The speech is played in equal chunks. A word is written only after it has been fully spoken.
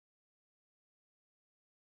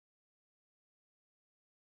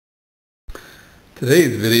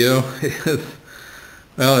Today's video is,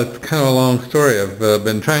 well, it's kind of a long story. I've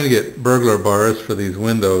been trying to get burglar bars for these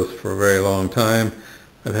windows for a very long time.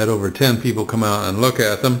 I've had over 10 people come out and look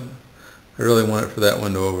at them. I really want it for that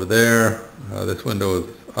window over there. This window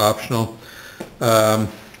is optional.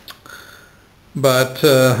 But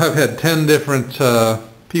I've had 10 different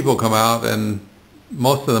people come out, and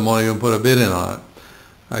most of them won't even put a bid in on it.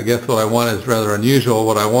 I guess what I want is rather unusual.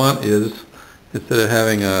 What I want is, instead of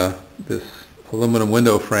having this aluminum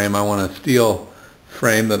window frame, I want a steel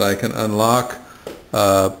frame that I can unlock,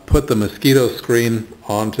 put the mosquito screen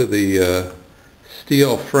onto the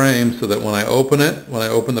steel frame so that when I open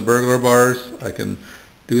the burglar bars, I can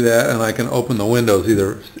do that, and I can open the windows.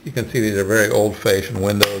 You can see these are very old-fashioned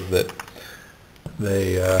windows that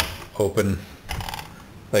they open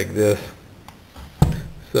like this.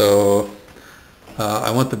 So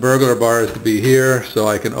I want the burglar bars to be here so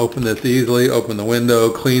I can open this easily, open the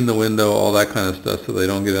window, clean the window, all that kind of stuff, so they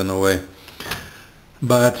don't get in the way.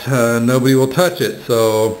 But nobody will touch it,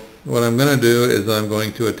 so what I'm going to do is I'm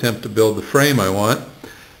going to attempt to build the frame I want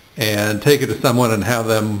and take it to someone and have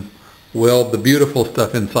them weld the beautiful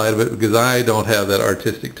stuff inside of it, because I don't have that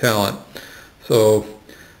artistic talent. So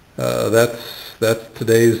that's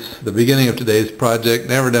the beginning of today's project.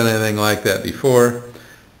 Never done anything like that before.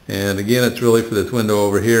 And again, it's really for this window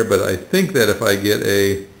over here, but I think that if I get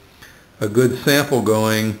a good sample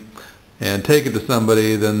going and take it to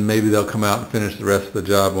somebody, then maybe they'll come out and finish the rest of the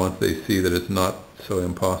job once they see that it's not so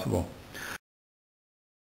impossible.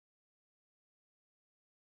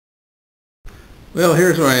 Well,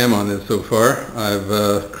 here's where I am on this so far.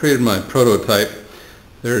 I've created my prototype.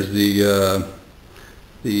 There's the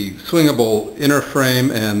swingable inner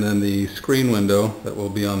frame and then the screen window that will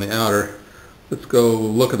be on the outer. Let's go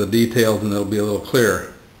look at the details and it'll be a little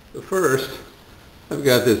clearer. So first, I've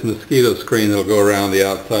got this mosquito screen that'll go around the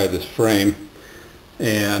outside this frame,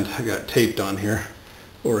 and I got it taped on here.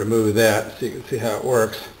 We'll remove that so you can see how it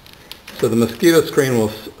works. So the mosquito screen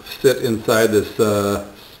will sit inside this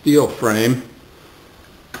steel frame,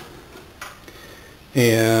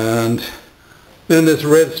 and then this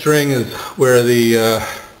red string is where the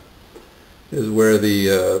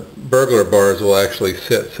burglar bars will actually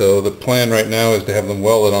sit. So the plan right now is to have them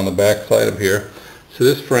welded on the back side of here. So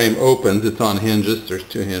this frame opens, it's on hinges. There's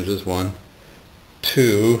two hinges, 1,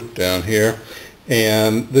 2 down here.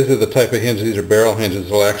 And this is the type of hinge, these are barrel hinges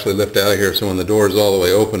that will actually lift out of here, so when the door is all the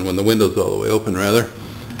way open, when the window's all the way open rather,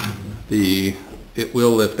 it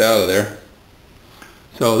will lift out of there.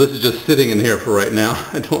 So this is just sitting in here for right now.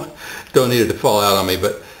 I don't need it to fall out on me,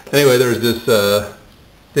 but anyway, there's this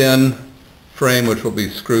thin frame which will be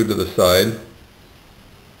screwed to the side.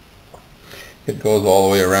 It goes all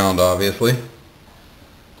the way around, obviously.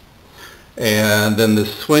 And then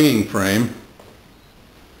this swinging frame,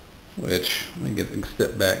 which, let me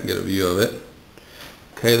step back and get a view of it.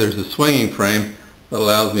 Okay, there's a swinging frame that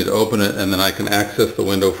allows me to open it, and then I can access the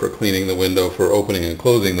window for cleaning the window, for opening and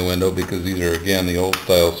closing the window, because these are, again, the old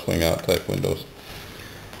style swing out type windows.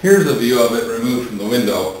 Here's a view of it removed from the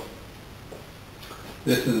window.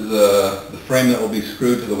 This is the frame that will be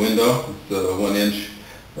screwed to the window. It's a 1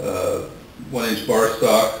 inch bar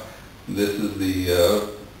stock. This is the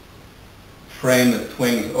frame that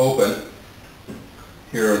swings open.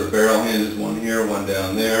 Here are the barrel hinges, one here, one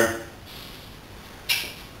down there.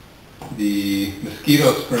 The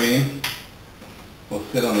mosquito screen will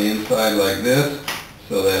sit on the inside like this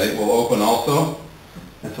so that it will open also,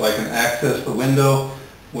 and so I can access the window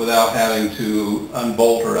without having to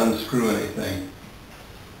unbolt or unscrew anything.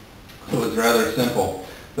 So it's rather simple.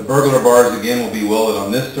 The burglar bars again will be welded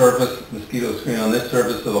on this surface, mosquito screen on this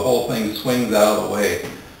surface, so the whole thing swings out of the way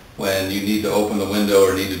when you need to open the window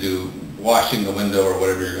or need to do washing the window or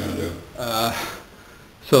whatever you're going to do.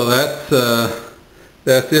 So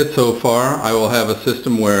that's it so far. I will have a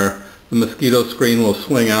system where the mosquito screen will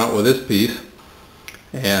swing out with this piece,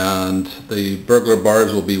 and the burglar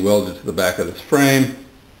bars will be welded to the back of this frame.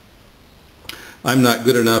 I'm not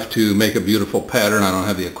good enough to make a beautiful pattern. I don't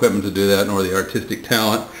have the equipment to do that, nor the artistic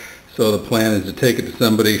talent. So the plan is to take it to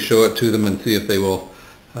somebody, show it to them, and see if they will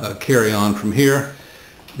carry on from here.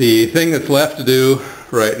 The thing that's left to do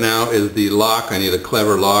right now is the lock. I need a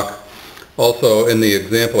clever lock. Also, in the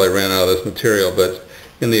example, I ran out of this material, but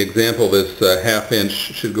in the example, this 1/2 inch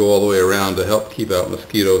should go all the way around to help keep out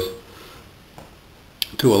mosquitoes,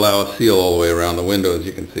 to allow a seal all the way around the window, as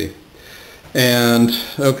you can see. And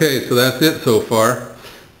okay, so that's it so far.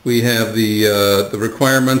 We have the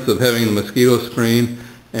requirements of having the mosquito screen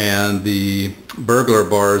and the burglar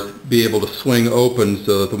bars be able to swing open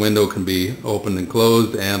so that the window can be opened and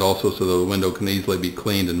closed, and also so that the window can easily be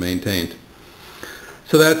cleaned and maintained.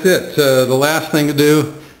 So that's it. The last thing to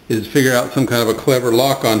do is figure out some kind of a clever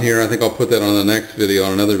lock on here. I think I'll put that on the next video,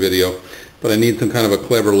 on another video. But I need some kind of a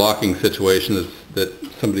clever locking situation that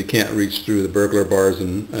somebody can't reach through the burglar bars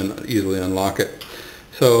and easily unlock it.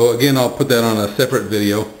 So again, I'll put that on a separate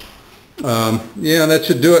video. Yeah, that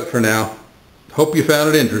should do it for now. Hope you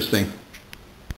found it interesting.